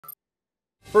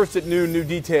First at noon, new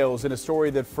details in a story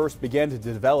that first began to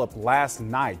develop last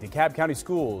night. DeKalb County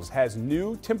Schools has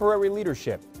new temporary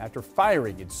leadership after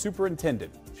firing its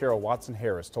superintendent. Cheryl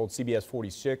Watson-Harris told CBS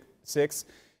 46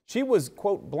 she was,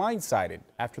 quote, blindsided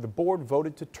after the board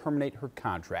voted to terminate her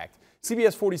contract.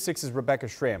 CBS 46's Rebecca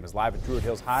Schramm is live at Druid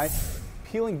Hills High,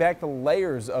 peeling back the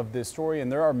layers of this story.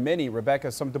 And there are many,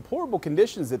 Rebecca, some deplorable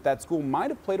conditions that school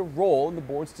might have played a role in the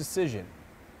board's decision.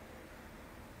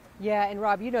 Yeah, and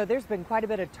Rob, you know, there's been quite a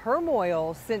bit of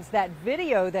turmoil since that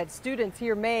video that students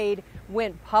here made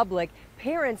went public.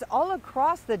 Parents all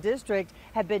across the district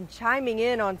have been chiming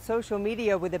in on social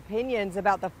media with opinions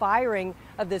about the firing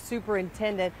of the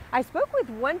superintendent. I spoke with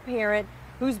one parent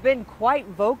who's been quite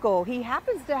vocal. He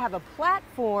happens to have a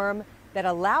platform that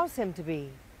allows him to be.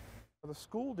 The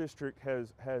school district has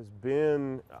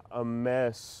been a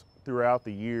mess throughout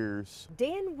the years.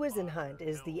 Dan Wisenhunt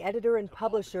is the editor and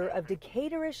publisher of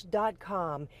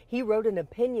Decatorish.com. He wrote an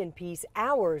opinion piece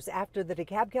hours after the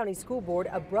DeKalb County School Board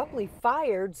abruptly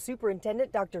fired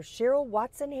Superintendent Dr. Cheryl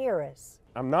Watson-Harris.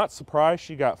 I'm not surprised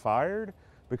she got fired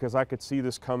because I could see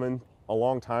this coming a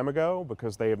long time ago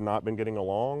because they have not been getting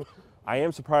along. I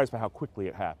am surprised by how quickly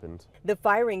it happened. The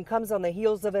firing comes on the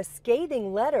heels of a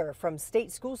scathing letter from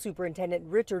State School Superintendent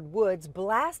Richard Woods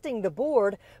blasting the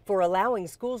board for allowing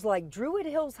schools like Druid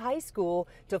Hills High School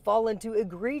to fall into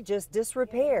egregious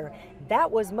disrepair.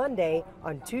 That was Monday.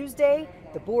 On Tuesday,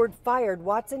 the board fired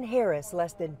Watson-Harris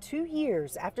less than 2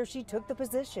 years after she took the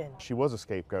position. She was a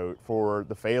scapegoat for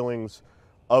the failings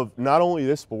of not only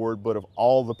this board, but of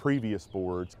all the previous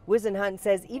boards. Wisenhunt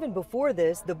says even before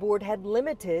this, the board had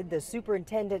limited the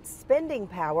superintendent's spending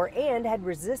power and had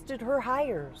resisted her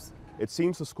hires. It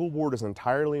seems the school board is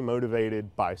entirely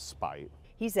motivated by spite.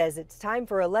 He says it's time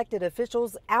for elected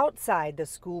officials outside the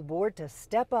school board to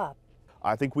step up.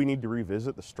 I think we need to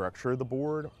revisit the structure of the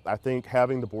board. I think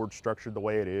having the board structured the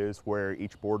way it is, where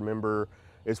each board member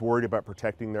is worried about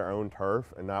protecting their own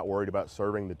turf and not worried about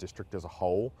serving the district as a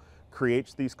whole,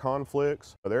 creates these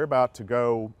conflicts. They're about to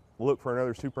go look for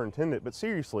another superintendent, but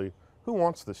seriously, who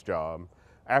wants this job?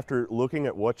 After looking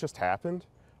at what just happened,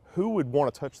 who would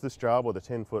want to touch this job with a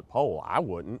 10-foot pole? I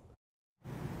wouldn't.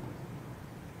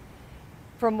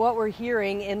 From what we're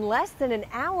hearing, in less than an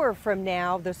hour from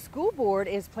now, the school board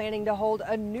is planning to hold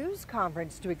a news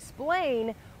conference to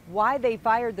explain why they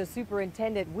fired the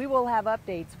superintendent. We will have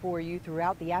updates for you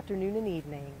throughout the afternoon and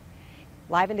evening.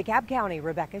 Live in DeKalb County,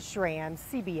 Rebecca Schramm,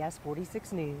 CBS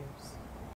 46 News.